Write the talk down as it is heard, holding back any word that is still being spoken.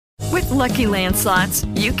Lucky Land Slots,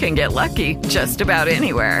 you can get lucky just about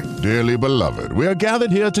anywhere. Dearly beloved, we are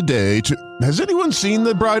gathered here today to... Has anyone seen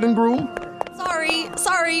the bride and groom?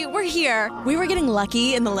 Sorry, we're here. We were getting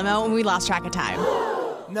lucky in the limo and we lost track of time.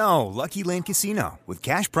 No, Lucky Land Casino, with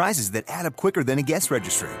cash prizes that add up quicker than a guest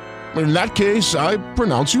registry. In that case, I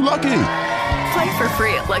pronounce you lucky. Play for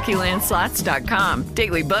free at LuckyLandSlots.com.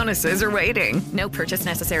 Daily bonuses are waiting. No purchase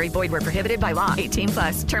necessary. Void where prohibited by law.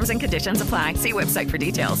 18+. Terms and conditions apply. See website for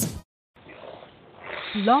details.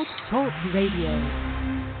 Blog Talk Radio.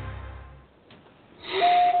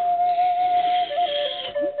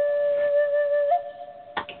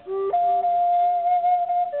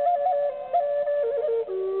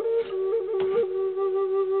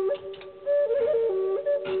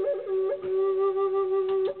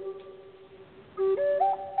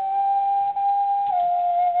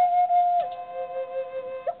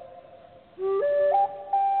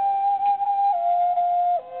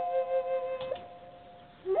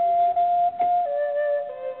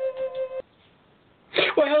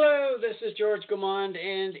 George Gaumond,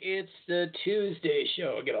 and it's the Tuesday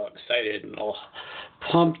show. I get all excited and all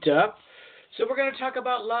pumped up. So we're going to talk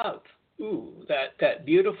about love. Ooh, that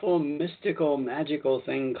beautiful, mystical, magical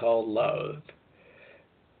thing called love.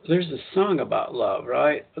 There's a song about love,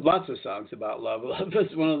 right? Lots of songs about love. Love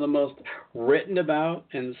is one of the most written about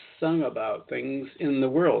and sung about things in the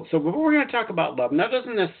world. So we're going to talk about love. Now, it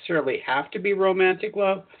doesn't necessarily have to be romantic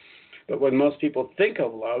love. But when most people think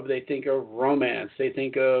of love, they think of romance, they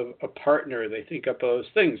think of a partner, they think of those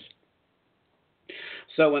things.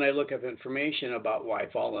 So when I look up information about why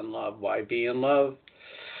fall in love, why be in love,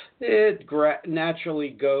 it naturally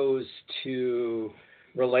goes to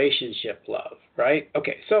relationship love, right?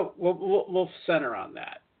 Okay, so we'll center on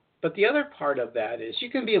that. But the other part of that is you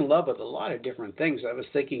can be in love with a lot of different things. I was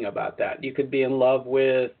thinking about that. You could be in love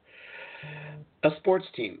with a sports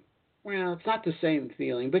team. Well, it's not the same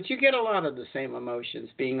feeling, but you get a lot of the same emotions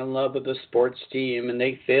being in love with a sports team, and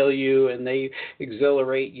they fail you, and they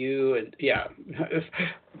exhilarate you, and yeah,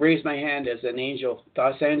 raise my hand as an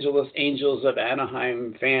Los Angeles Angels of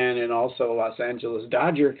Anaheim fan, and also a Los Angeles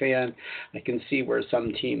Dodger fan. I can see where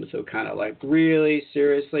some teams are kind of like, really,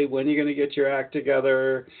 seriously, when are you going to get your act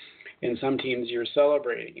together? And some teams you're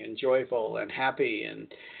celebrating and joyful and happy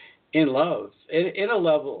and in love, in a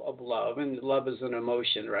level of love, and love is an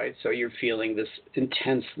emotion, right? So you're feeling this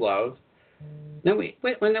intense love. Then we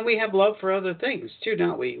have love for other things too,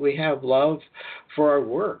 don't we? We have love for our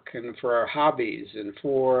work and for our hobbies and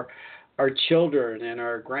for our children and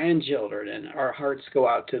our grandchildren, and our hearts go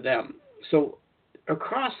out to them. So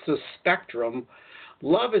across the spectrum,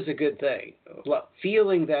 love is a good thing.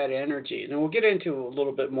 Feeling that energy. And we'll get into a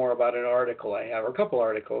little bit more about an article I have, or a couple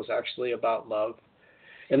articles actually, about love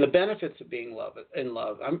and the benefits of being in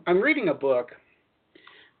love. I'm reading a book,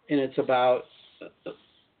 and it's about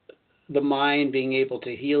the mind being able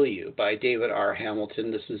to heal you by David R. Hamilton.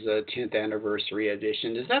 This is a 10th anniversary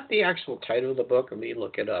edition. Is that the actual title of the book? Let me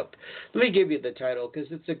look it up. Let me give you the title because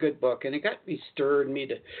it's a good book, and it got me stirring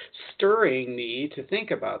me to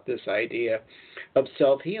think about this idea of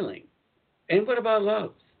self-healing. And what about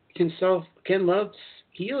love? Can love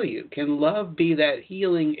heal you? Can love be that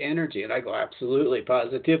healing energy? And I go, absolutely,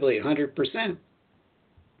 positively, 100%.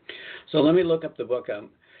 So let me look up the book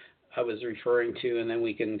I was referring to, and then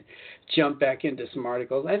we can jump back into some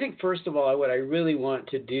articles. I think, first of all, what I really want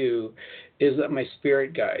to do is let my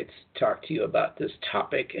spirit guides talk to you about this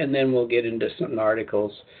topic, and then we'll get into some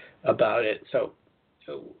articles about it. So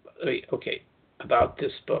okay, about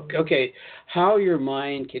this book. Okay, How Your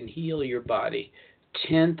Mind Can Heal Your Body,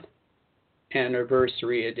 10th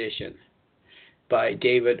Anniversary Edition by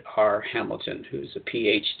David R. Hamilton, who's a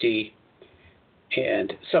PhD.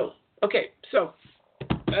 And so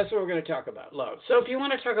that's what we're going to talk about, love. So if you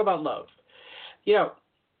want to talk about love,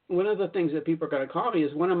 one of the things that people are going to call me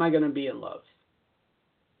is, when am I going to be in love?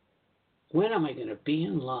 When am I going to be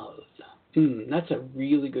in love? That's a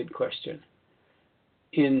really good question.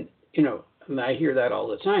 And I hear that all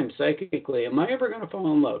the time psychically. Am I ever going to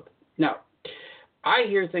fall in love? Now, I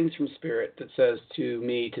hear things from Spirit that says to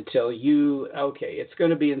me to tell you, okay, it's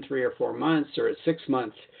going to be in 3 or 4 months, or 6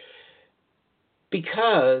 months.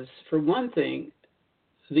 Because, for one thing,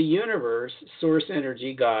 the universe, source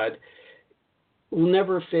energy, God, will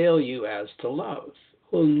never fail you as to love.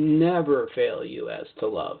 Will never fail you as to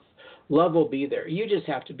love. Love will be there. You just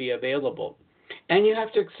have to be available. And you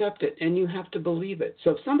have to accept it, and you have to believe it.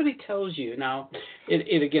 So if somebody tells you, now,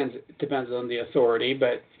 it again depends on the authority,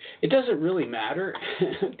 but it doesn't really matter,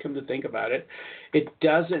 come to think about it. It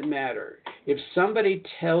doesn't matter. If somebody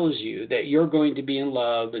tells you that you're going to be in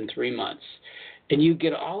love in 3 months, and you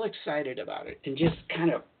get all excited about it and just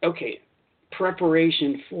kind of, okay,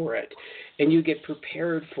 preparation for it, and you get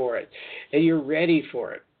prepared for it, and you're ready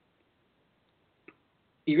for it,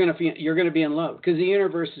 you're going to be in love, because the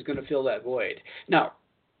universe is going to fill that void. Now,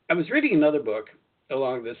 I was reading another book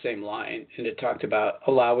along the same line, and it talked about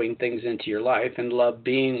allowing things into your life, and love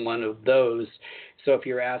being one of those. So if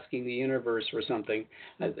you're asking the universe for something,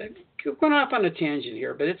 I'm going off on a tangent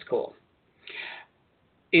here, but it's cool.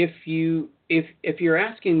 If you're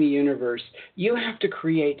asking the universe, you have to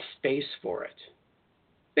create space for it.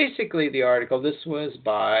 Basically, the article, this was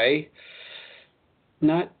by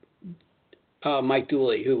not Mike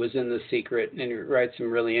Dooley, who was in The Secret, and he writes some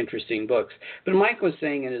really interesting books. But Mike was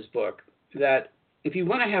saying in his book that if you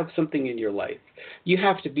want to have something in your life, you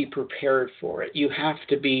have to be prepared for it. You have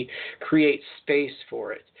to create space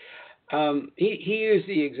for it. He used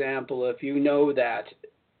the example, if you know that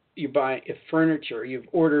you buy furniture, you've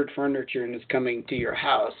ordered furniture and it's coming to your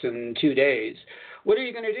house in 2 days, what are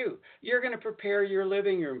you going to do? You're going to prepare your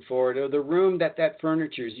living room for it, or the room that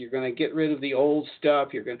furniture is. You're going to get rid of the old stuff.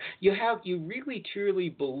 You really truly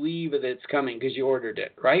believe that it's coming because you ordered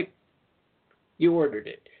it, right? You ordered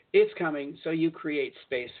it. It's coming, so you create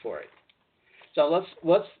space for it. So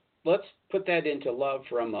let's put that into love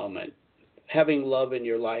for a moment. Having love in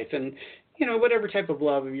your life, and whatever type of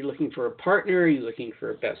love. If you're looking for a partner, you're looking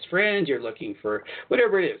for a best friend, you're looking for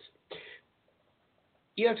whatever it is,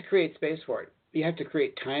 you have to create space for it. You have to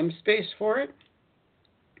create time space for it.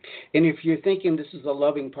 And if you're thinking this is a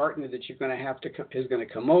loving partner that you're going to have is going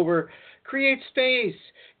to come over, create space.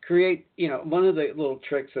 Create, one of the little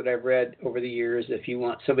tricks that I've read over the years, if you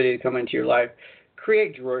want somebody to come into your life,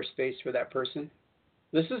 create drawer space for that person.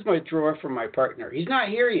 This is my drawer for my partner. He's not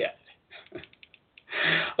here yet.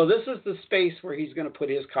 Oh, this is the space where he's going to put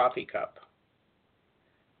his coffee cup.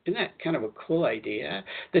 Isn't that kind of a cool idea?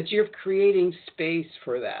 That you're creating space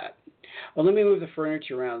for that. Well, let me move the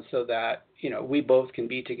furniture around so that, we both can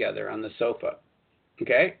be together on the sofa.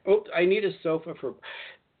 Okay? Oops, I need a sofa for...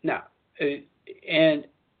 Now, and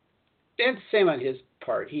the same on his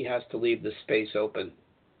part. He has to leave the space open.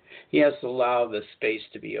 He has to allow the space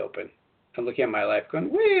to be open. I'm looking at my life going,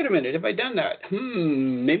 wait a minute, have I done that?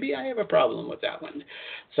 Maybe I have a problem with that one.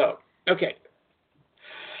 So, okay.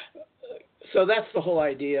 So that's the whole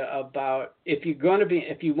idea about if you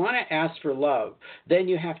want to ask for love, then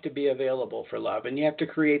you have to be available for love, and you have to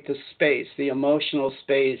create the space, the emotional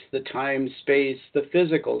space, the time space, the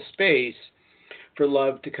physical space for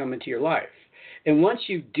love to come into your life. And once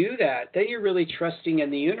you do that, then you're really trusting in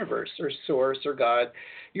the universe or source or God.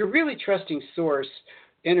 You're really trusting source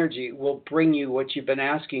energy will bring you what you've been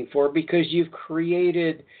asking for because you've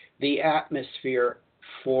created the atmosphere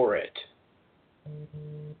for it.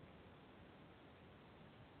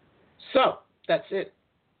 So that's it.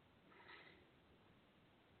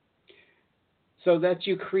 So that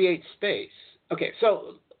you create space. Okay,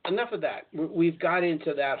 so enough of that. We've got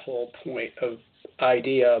into that whole point of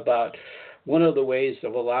idea about one of the ways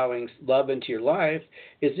of allowing love into your life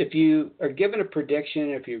is if you are given a prediction,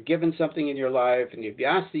 if you're given something in your life and you've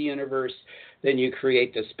asked the universe, then you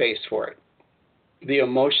create the space for it. The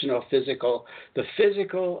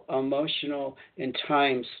physical, emotional, and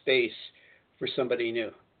time space for somebody new.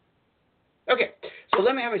 Okay, so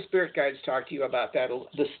let me have my spirit guides talk to you about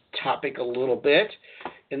this topic a little bit.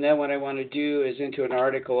 And then what I want to do is into an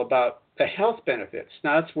article about the health benefits.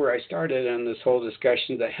 Now, that's where I started on this whole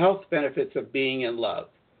discussion, the health benefits of being in love.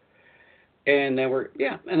 And then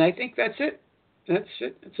and I think that's it. That's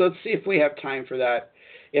it. So let's see if we have time for that.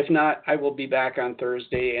 If not, I will be back on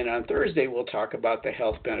Thursday. And on Thursday, we'll talk about the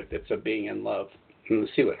health benefits of being in love. And we'll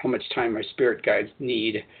see how much time my spirit guides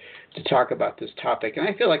need to talk about this topic. And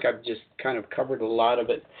I feel like I've just kind of covered a lot of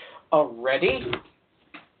it already.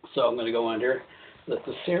 So I'm going to go under, let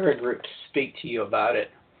the Sarah group speak to you about it.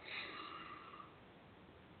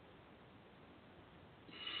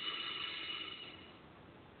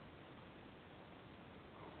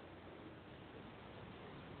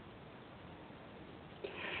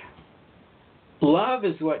 Love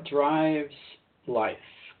is what drives life.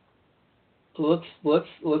 Let's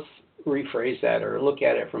rephrase that or look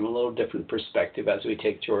at it from a little different perspective as we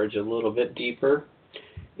take George a little bit deeper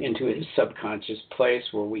into his subconscious place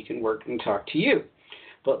where we can work and talk to you.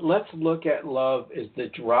 But let's look at love as the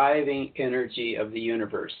driving energy of the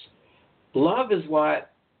universe. Love is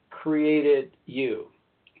what created you,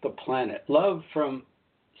 the planet. Love from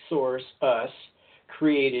source, us,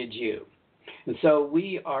 created you. And so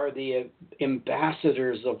we are the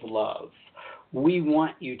ambassadors of love. We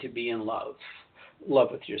want you to be in love. Love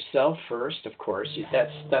with yourself first, of course.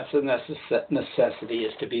 That's a necessity,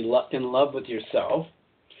 is to be in love with yourself.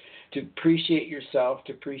 to appreciate yourself,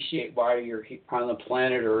 to appreciate why you're on the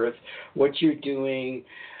planet Earth, what you're doing,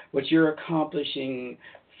 what you're accomplishing,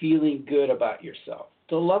 feeling good about yourself.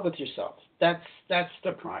 To love with yourself. That's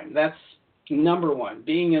the prime. That's number one,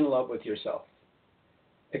 being in love with yourself.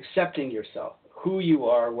 Accepting yourself, who you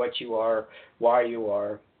are, what you are, why you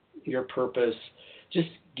are, your purpose. Just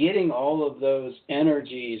getting all of those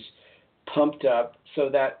energies pumped up so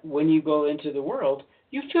that when you go into the world,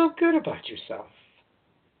 you feel good about yourself.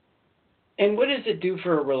 And what does it do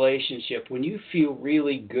for a relationship when you feel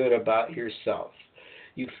really good about yourself?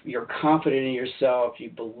 You're confident in yourself, you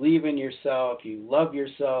believe in yourself, you love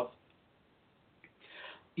yourself.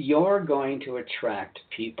 You're going to attract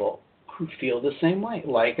people who feel the same way.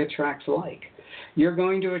 Like attracts like. You're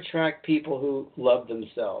going to attract people who love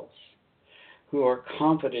themselves, who are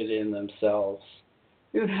confident in themselves,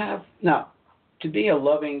 who have, now, to be a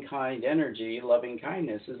loving, kind energy, loving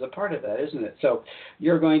kindness is a part of that, isn't it? So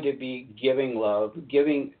you're going to be giving love,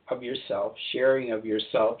 giving of yourself, sharing of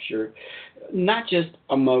yourself, not just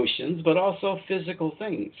emotions, but also physical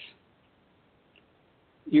things.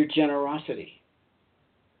 Your generosity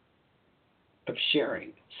of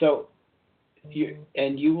sharing. So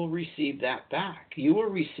you will receive that back. You will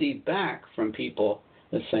receive back from people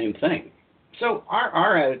the same thing. So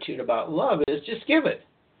our attitude about love is just give it,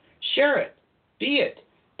 share it, be it.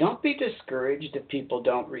 Don't be discouraged if people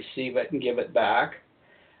don't receive it and give it back.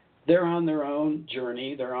 They're on their own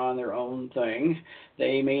journey. They're on their own thing.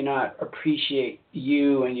 They may not appreciate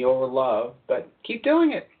you and your love, but keep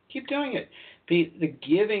doing it. Keep doing it. The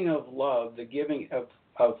giving of love, the giving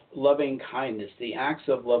of loving kindness, the acts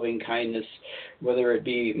of loving kindness, whether it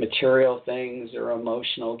be material things or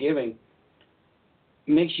emotional giving,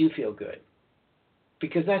 makes you feel good.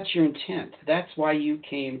 Because that's your intent. That's why you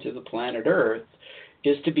came to the planet Earth,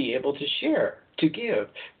 is to be able to share, to give,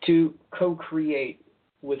 to co-create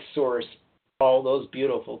with Source all those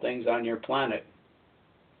beautiful things on your planet.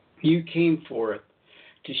 You came forth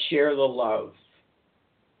to share the love.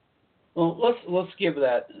 Well, let's give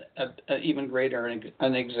that an even greater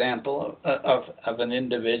an example of an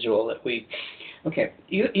individual that we. Okay,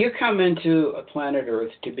 you come into a planet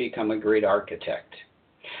Earth to become a great architect.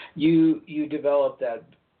 You develop that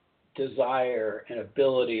desire and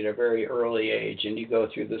ability at a very early age, and you go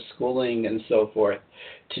through the schooling and so forth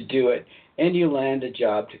to do it, and you land a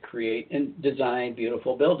job to create and design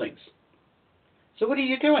beautiful buildings. So what are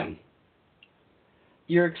you doing?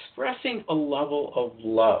 You're expressing a level of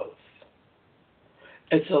love.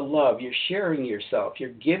 It's a love. You're sharing yourself. You're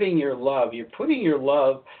giving your love. You're putting your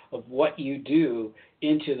love of what you do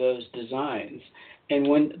into those designs. And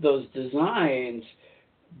when those designs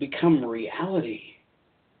become reality,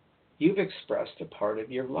 you've expressed a part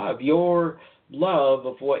of your love. Your love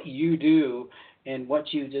of what you do and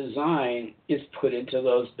what you design is put into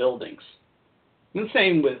those buildings. And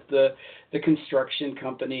same with the construction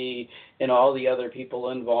company and all the other people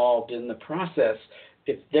involved in the process.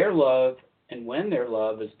 If their love and when their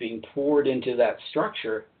love is being poured into that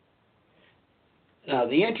structure. Now,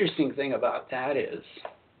 the interesting thing about that is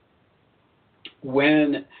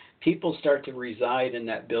when people start to reside in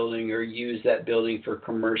that building or use that building for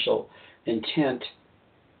commercial intent,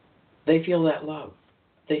 they feel that love.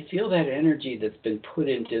 They feel that energy that's been put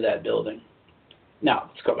into that building.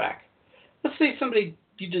 Now, let's go back. Let's say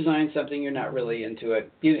you design something, you're not really into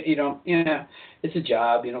it. You don't, it's a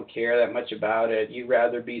job, you don't care that much about it. You'd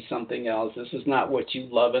rather be something else. This is not what you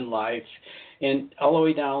love in life. And all the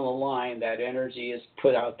way down the line, that energy is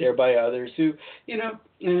put out there by others who,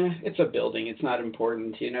 it's a building. It's not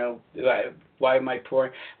important. Why am I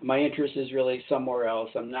pouring? My interest is really somewhere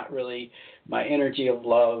else. I'm not really, my energy of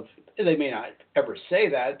love. They may not ever say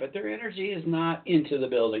that, but their energy is not into the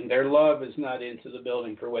building. Their love is not into the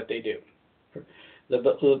building for what they do.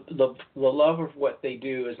 The love of what they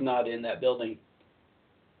do is not in that building.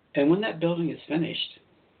 And when that building is finished,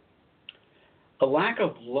 a lack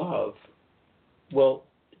of love will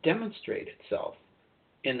demonstrate itself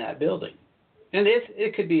in that building. And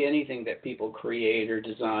it could be anything that people create or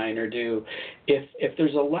design or do. If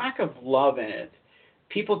there's a lack of love in it,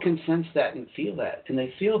 people can sense that and feel that. And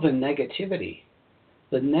they feel the negativity,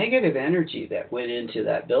 the negative energy that went into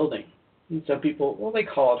that building. And some people, they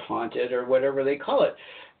call it haunted or whatever they call it.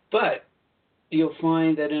 But you'll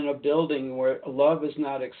find that in a building where love is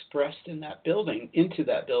not expressed in that building, into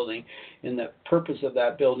that building, and the purpose of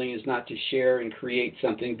that building is not to share and create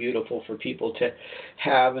something beautiful for people to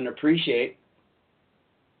have and appreciate,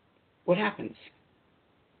 what happens?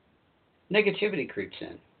 Negativity creeps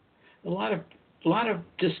in. A lot of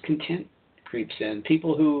discontent creeps in.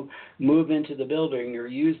 People who move into the building or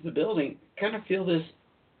use the building kind of feel this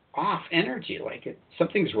off energy, like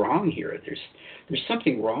something's wrong here. There's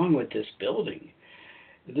something wrong with this building.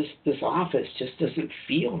 This office just doesn't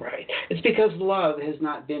feel right. It's because love has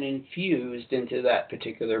not been infused into that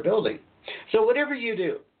particular building. So whatever you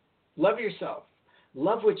do, love yourself.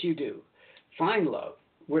 Love what you do. Find love.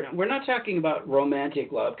 We're not talking about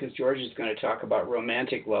romantic love, because George is going to talk about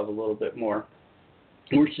romantic love a little bit more.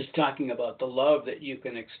 We're just talking about the love that you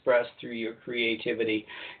can express through your creativity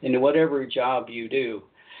in whatever job you do.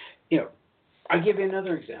 I'll give you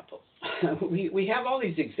another example. We have all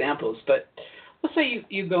these examples, but let's say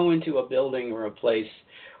you go into a building or a place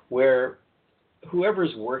where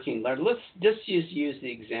whoever's working, let's just use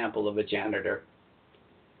the example of a janitor.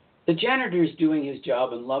 The janitor is doing his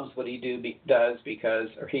job and loves what he does because,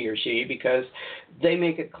 or he or she, because they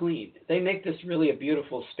make it clean. They make this really a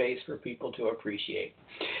beautiful space for people to appreciate.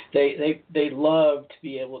 They love to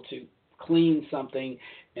be able to clean something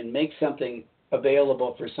and make something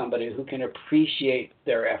available for somebody who can appreciate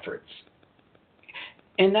their efforts.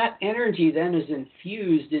 And that energy then is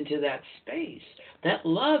infused into that space. That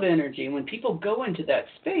love energy, when people go into that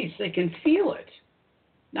space, they can feel it.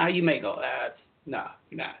 Now you may go, nah,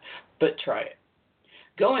 but try it.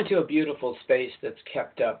 Go into a beautiful space that's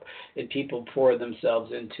kept up and people pour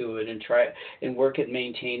themselves into it and try it and work at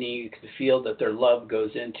maintaining. You can feel that their love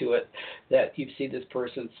goes into it, that you see this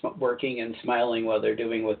person working and smiling while they're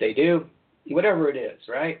doing what they do, whatever it is,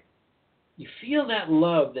 right? You feel that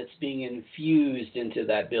love that's being infused into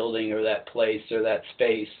that building or that place or that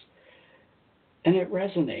space, and it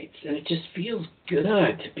resonates, and it just feels good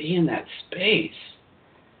to be in that space.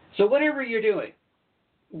 So whatever you're doing,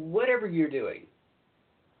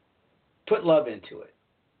 put love into it.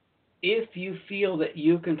 If you feel that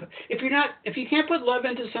you can, if you can't put love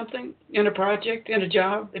into something, in a project, in a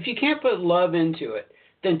job, if you can't put love into it,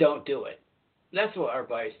 then don't do it. That's what our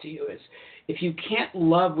advice to you is. If you can't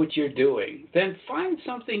love what you're doing, then find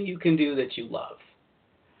something you can do that you love.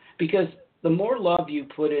 Because the more love you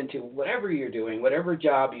put into whatever you're doing, whatever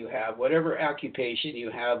job you have, whatever occupation you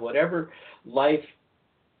have, whatever life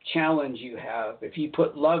challenge you have, if you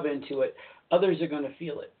put love into it, others are going to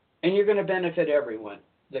feel it. And you're going to benefit everyone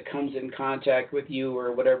that comes in contact with you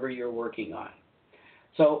or whatever you're working on.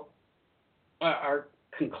 So our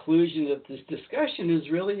conclusion of this discussion is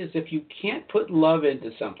if you can't put love into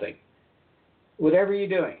something, whatever you're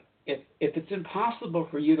doing, if it's impossible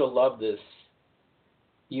for you to love this,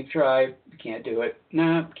 you've tried, you can't do it,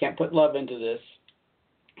 can't put love into this,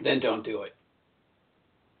 then don't do it.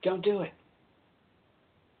 Don't do it.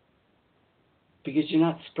 Because you're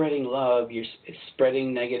not spreading love, you're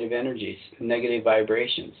spreading negative energies, negative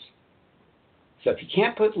vibrations. So if you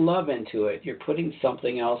can't put love into it, you're putting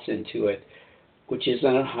something else into it, which is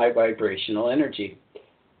in a high vibrational energy.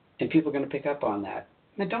 And people are going to pick up on that.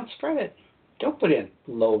 And don't spread it. Don't put in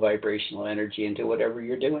low vibrational energy into whatever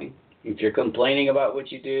you're doing. If you're complaining about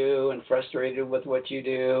what you do and frustrated with what you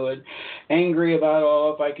do and angry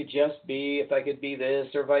about, if I could be this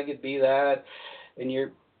or if I could be that, and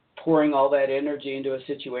you're pouring all that energy into a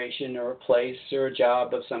situation or a place or a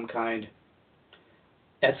job of some kind,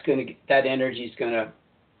 that energy is going to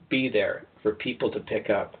be there for people to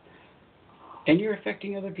pick up. And you're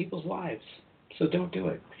affecting other people's lives. So don't do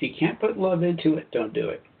it. If you can't put love into it, don't do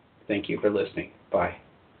it. Thank you for listening. Bye.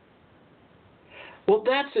 Well,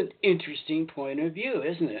 that's an interesting point of view,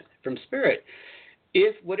 isn't it? From Spirit.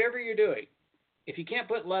 If whatever you're doing, if you can't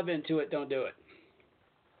put love into it, don't do it.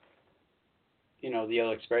 The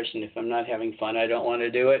old expression, if I'm not having fun, I don't want to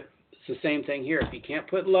do it. It's the same thing here. If you can't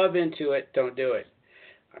put love into it, don't do it.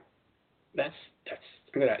 That's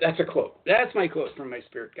a quote. That's my quote from my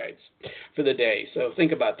spirit guides for the day. So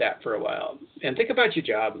think about that for a while. And think about your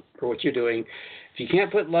job or what you're doing. If you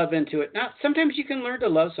can't put love into it, now sometimes you can learn to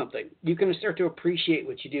love something. You can start to appreciate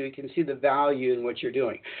what you do. You can see the value in what you're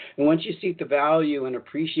doing. And once you see the value and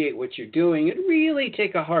appreciate what you're doing, and really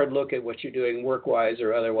take a hard look at what you're doing work-wise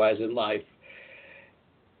or otherwise in life,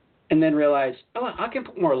 and then realize, I can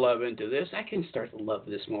put more love into this. I can start to love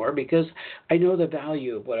this more because I know the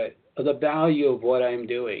value of what I'm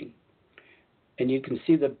doing. And you can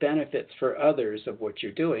see the benefits for others of what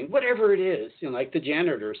you're doing, whatever it is. Like the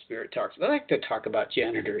janitor spirit talks. I like to talk about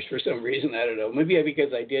janitors for some reason. I don't know. Maybe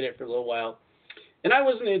because I did it for a little while. And I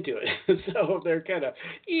wasn't into it. So they're kind of,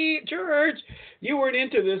 George, you weren't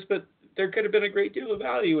into this, but there could have been a great deal of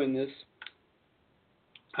value in this.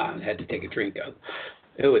 I had to take a drink of.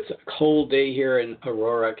 It's a cold day here in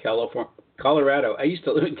Aurora, Colorado. I used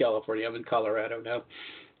to live in California. I'm in Colorado now.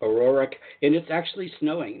 Aurora. And it's actually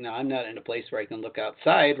snowing. Now, I'm not in a place where I can look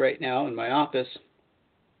outside right now in my office.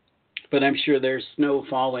 But I'm sure there's snow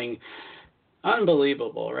falling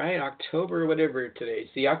Unbelievable, right? October, whatever today is,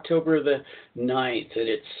 the October the 9th, and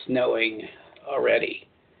it's snowing already.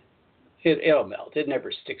 It'll melt. It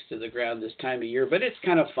never sticks to the ground this time of year, but it's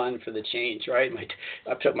kind of fun for the change, right?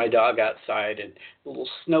 I took my dog outside, and little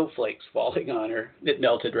snowflakes falling on her. It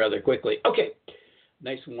melted rather quickly. Okay,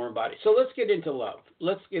 nice warm body. So let's get into love.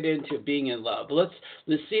 Let's get into being in love. Let's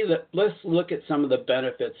look at some of the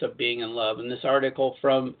benefits of being in love. In this article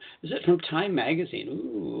from Time Magazine?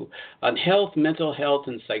 Ooh, on health, mental health,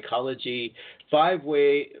 and psychology. 5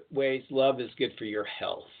 ways love is good for your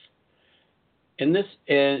health. And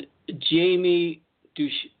Jamie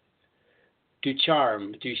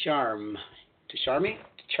Ducharme.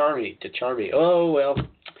 Oh, well,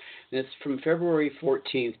 it's from February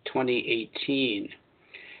 14th, 2018.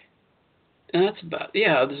 And that's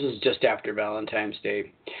this is just after Valentine's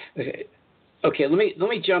Day. Okay, let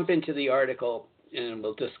me jump into the article and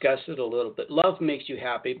we'll discuss it a little bit. Love makes you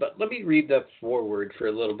happy, but let me read the foreword for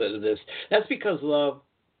a little bit of this. That's because love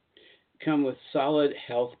come with solid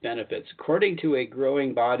health benefits. According to a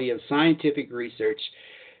growing body of scientific research,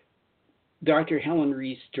 Dr. Helen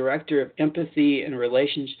Reese, director of Empathy and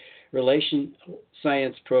Relation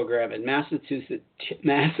Science Program at Massachusetts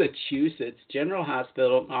General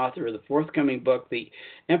Hospital and author of the forthcoming book, The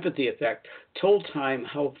Empathy Effect, told Time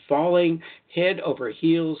how falling head over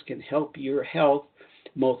heels can help your health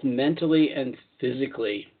both mentally and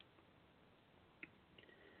physically.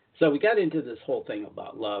 So we got into this whole thing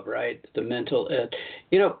about love, right? The mental,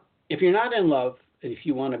 if you're not in love, if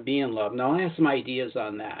you want to be in love, now I have some ideas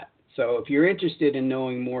on that. So if you're interested in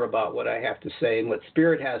knowing more about what I have to say and what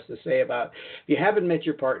Spirit has to say about, if you haven't met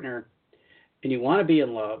your partner and you want to be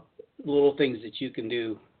in love, little things that you can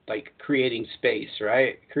do, like creating space,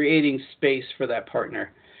 right? Creating space for that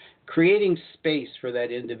partner, creating space for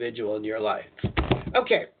that individual in your life.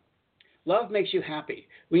 Okay. Love makes you happy.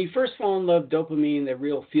 When you first fall in love, dopamine, the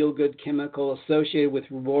real feel-good chemical associated with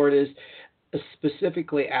reward, is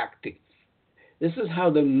specifically active. This is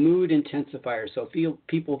how the mood intensifier, so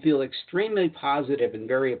people feel extremely positive and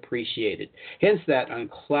very appreciated. Hence that on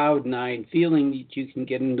cloud 9 feeling that you can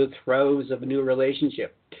get in the throes of a new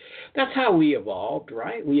relationship. That's how we evolved,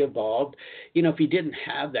 right? We evolved. If you didn't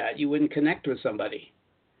have that, you wouldn't connect with somebody.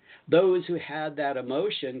 Those who had that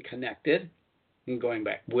emotion connected. And going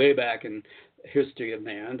way back in history of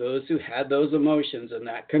man, those who had those emotions and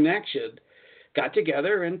that connection got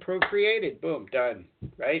together and procreated. Boom, done,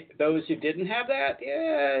 right? Those who didn't have that,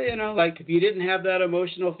 like if you didn't have that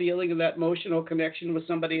emotional feeling and that emotional connection with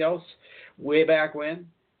somebody else way back when,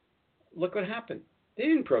 look what happened. They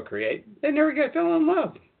didn't procreate. They never fell in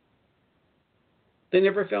love. They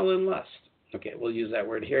never fell in lust. Okay, we'll use that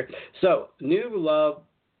word here. So, new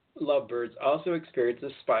lovebirds also experience a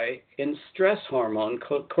spike in stress hormone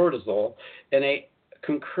cortisol and a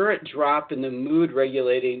concurrent drop in the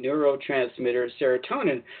mood-regulating neurotransmitter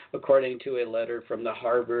serotonin, according to a letter from the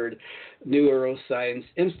Harvard Neuroscience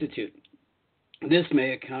Institute. This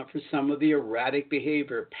may account for some of the erratic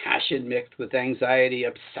behavior, passion mixed with anxiety,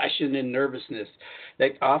 obsession, and nervousness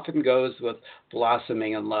that often goes with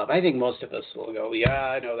blossoming in love. I think most of us will go, yeah,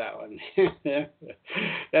 I know that one.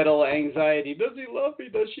 That old anxiety, does he love me?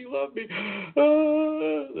 Does she love me?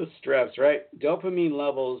 The stress, right? Dopamine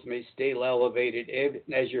levels may stay elevated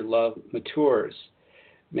as your love matures.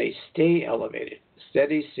 May stay elevated.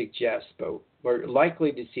 Studies suggest, but we're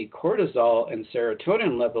likely to see cortisol and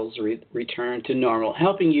serotonin levels return to normal,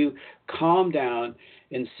 helping you calm down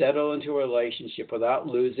and settle into a relationship without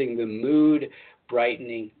losing the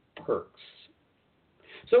mood-brightening perks.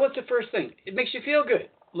 So what's the first thing? It makes you feel good.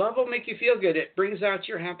 Love will make you feel good. It brings out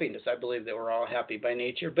your happiness. I believe that we're all happy by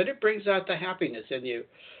nature, but it brings out the happiness in you.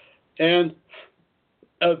 And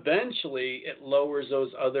eventually it lowers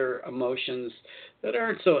those other emotions that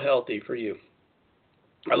aren't so healthy for you.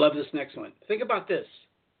 I love this next one. Think about this.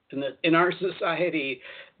 In our society,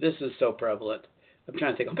 this is so prevalent. I'm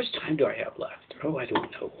trying to think, how much time do I have left? Oh, I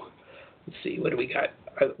don't know. Let's see, what do we got?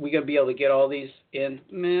 Are we going to be able to get all these in?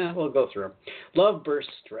 We'll go through them. Love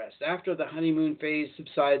bursts stress. After the honeymoon phase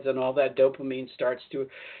subsides and all that dopamine starts to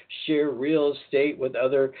share real estate with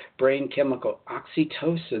other brain chemical,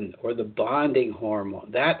 oxytocin, or the bonding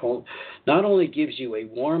hormone. That not only gives you a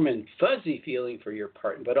warm and fuzzy feeling for your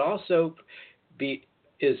partner, but also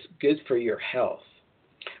is good for your health.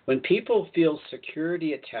 When people feel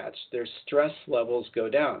security attached, their stress levels go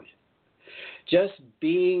down. Just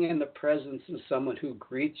being in the presence of someone who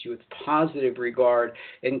greets you with positive regard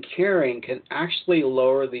and caring can actually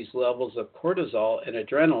lower these levels of cortisol and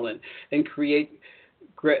adrenaline and create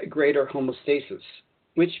greater homeostasis.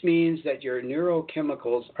 which means that your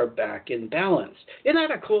neurochemicals are back in balance. Isn't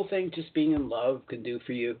that a cool thing just being in love can do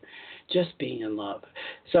for you? Just being in love.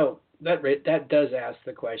 So that does ask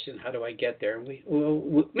the question, how do I get there? And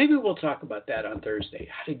maybe we'll talk about that on Thursday,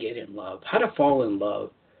 how to get in love, how to fall in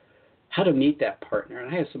love, how to meet that partner.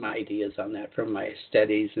 And I have some ideas on that from my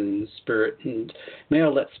studies and Spirit, and maybe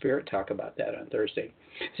I'll let Spirit talk about that on Thursday.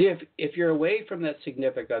 See, if you're away from that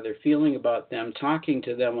significant other, feeling about them, talking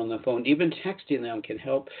to them on the phone, even texting them can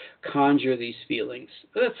help conjure these feelings.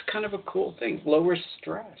 That's kind of a cool thing. Lower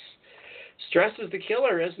stress. Stress is the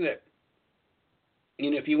killer, isn't it?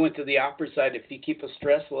 You know, if you went to the opposite side, if you keep a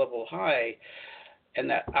stress level high and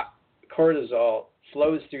that cortisol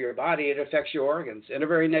flows through your body, it affects your organs in a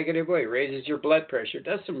very negative way, raises your blood pressure,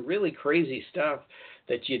 does some really crazy stuff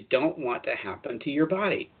that you don't want to happen to your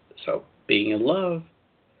body. So being in love.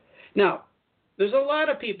 Now, there's a lot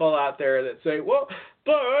of people out there that say, well,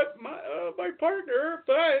 but my partner,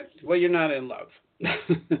 but, well, you're not in love.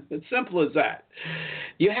 It's simple as that.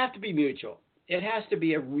 You have to be mutual. It has to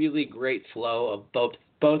be a really great flow of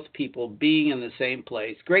both people being in the same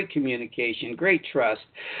place, great communication, great trust,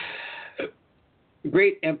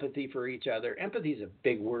 great empathy for each other. Empathy is a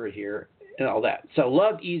big word here and all that. So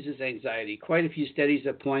love eases anxiety. Quite a few studies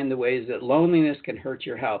have pointed the ways that loneliness can hurt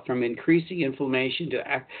your health, from increasing inflammation to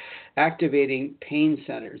activating pain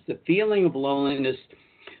centers. The feeling of loneliness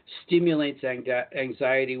stimulates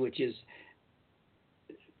anxiety, which is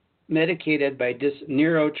medicated by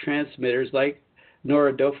neurotransmitters like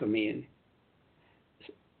noradopamine.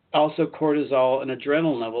 Also, cortisol and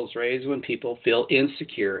adrenaline levels raise when people feel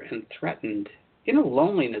insecure and threatened. You know,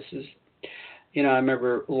 loneliness is, I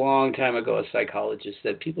remember a long time ago a psychologist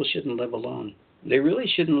said people shouldn't live alone. They really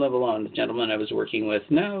shouldn't live alone. The gentleman I was working with,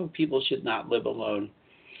 no, people should not live alone.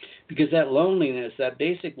 Because that loneliness, that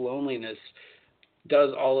basic loneliness,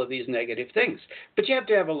 does all of these negative things. But you have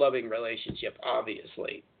to have a loving relationship,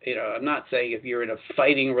 obviously. I'm not saying if you're in a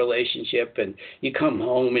fighting relationship and you come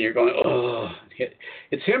home and you're going, oh,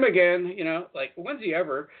 it's him again, like, when's he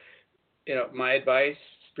ever? My advice,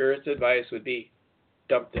 Spirit's advice would be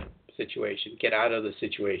dump the situation, get out of the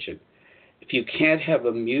situation. If you can't have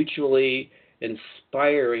a mutually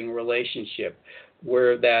inspiring relationship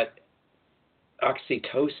where that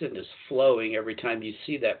oxytocin is flowing every time you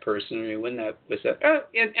see that person,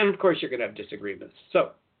 and of course you're going to have disagreements.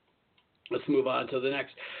 So let's move on to the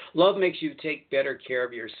next. Love makes you take better care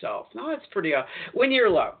of yourself. Now that's pretty when you're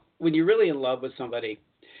really in love with somebody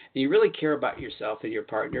and you really care about yourself and your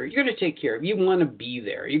partner, you're going to take care of. You want to be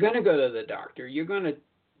there. You're going to go to the doctor. You're going to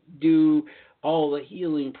do all the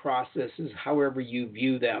healing processes, however you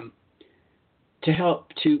view them, to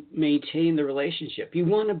help to maintain the relationship. You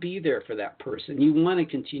want to be there for that person. You want to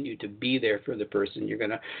continue to be there for the person. You're going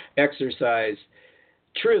to exercise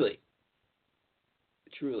truly.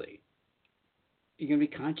 You're going to be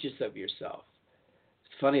conscious of yourself.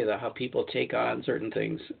 It's funny though how people take on certain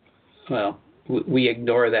things. Well, we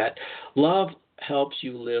ignore that. Love helps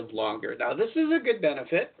you live longer. Now, this is a good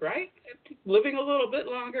benefit, right? Living a little bit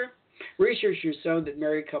longer. Research has shown that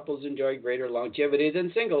married couples enjoy greater longevity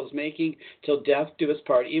than singles, making till death do us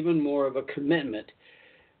part even more of a commitment.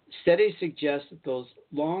 Studies suggest that those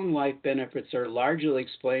long life benefits are largely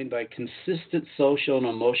explained by consistent social and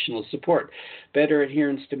emotional support, better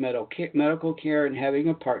adherence to medical care, and having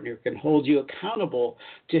a partner can hold you accountable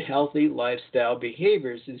to healthy lifestyle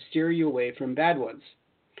behaviors and steer you away from bad ones.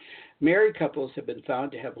 Married couples have been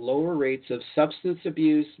found to have lower rates of substance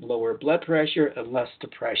abuse, lower blood pressure, and less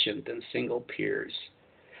depression than single peers.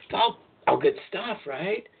 It's all good stuff,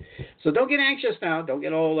 right? So don't get anxious now. Don't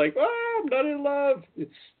get all like, oh, I'm not in love.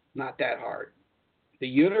 It's not that hard. The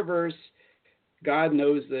universe, God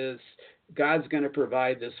knows this. God's going to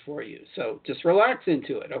provide this for you. So just relax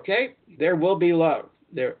into it, okay? There will be love.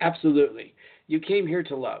 There, absolutely. You came here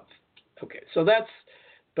to love. Okay, so that's,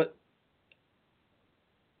 but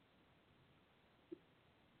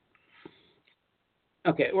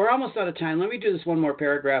okay, we're almost out of time. Let me do this one more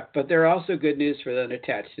paragraph, but there are also good news for the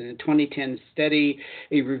unattached. In a 2010 study,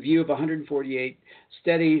 a review of 148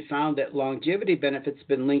 studies found that longevity benefits have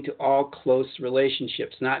been linked to all close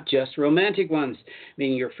relationships, not just romantic ones,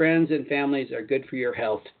 meaning your friends and families are good for your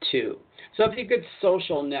health too. So if you have a good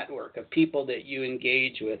social network of people that you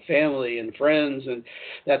engage with, family and friends, and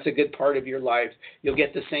that's a good part of your life, you'll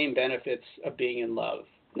get the same benefits of being in love.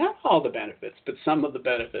 Not all the benefits, but some of the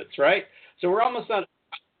benefits, right? So we're almost out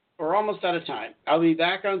of time. I'll be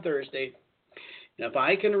back on Thursday. And if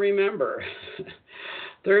I can remember,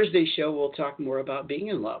 Thursday's show we'll talk more about being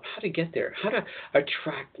in love, how to get there, how to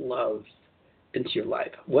attract love into your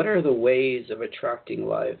life? What are the ways of attracting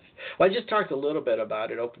love? Well, I just talked a little bit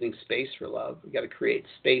about it, opening space for love. We've got to create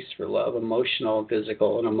space for love, emotional,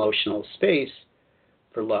 physical, and emotional space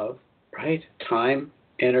for love, right? Time,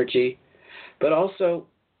 energy, but also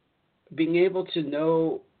being able to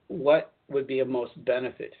know what would be of most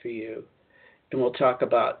benefit for you. And we'll talk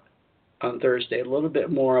about on Thursday a little bit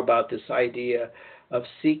more about this idea of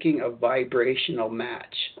seeking a vibrational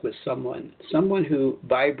match with someone who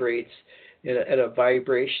vibrates at a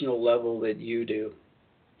vibrational level that you do.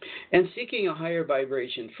 And seeking a higher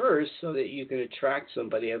vibration first so that you can attract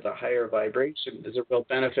somebody of a higher vibration is a real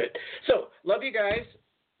benefit. So, love you guys,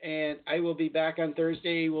 and I will be back on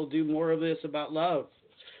Thursday. We'll do more of this about love.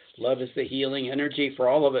 Love is the healing energy for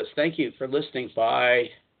all of us. Thank you for listening. Bye.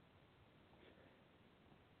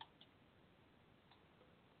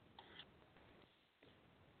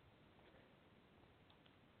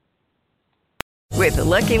 With the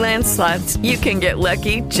Lucky Land Slots, you can get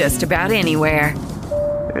lucky just about anywhere.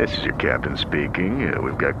 This is your captain speaking.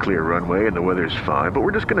 We've got clear runway and the weather's fine, but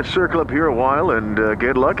we're just going to circle up here a while and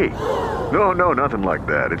get lucky. No, nothing like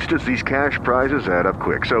that. It's just these cash prizes add up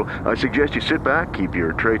quick. So I suggest you sit back, keep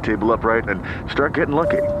your tray table upright, and start getting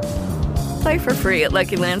lucky. Play for free at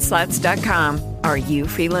LuckyLandSlots.com. Are you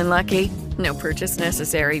feeling lucky? No purchase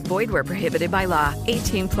necessary. Void where prohibited by law.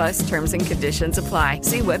 18+ terms and conditions apply.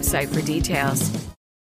 See website for details.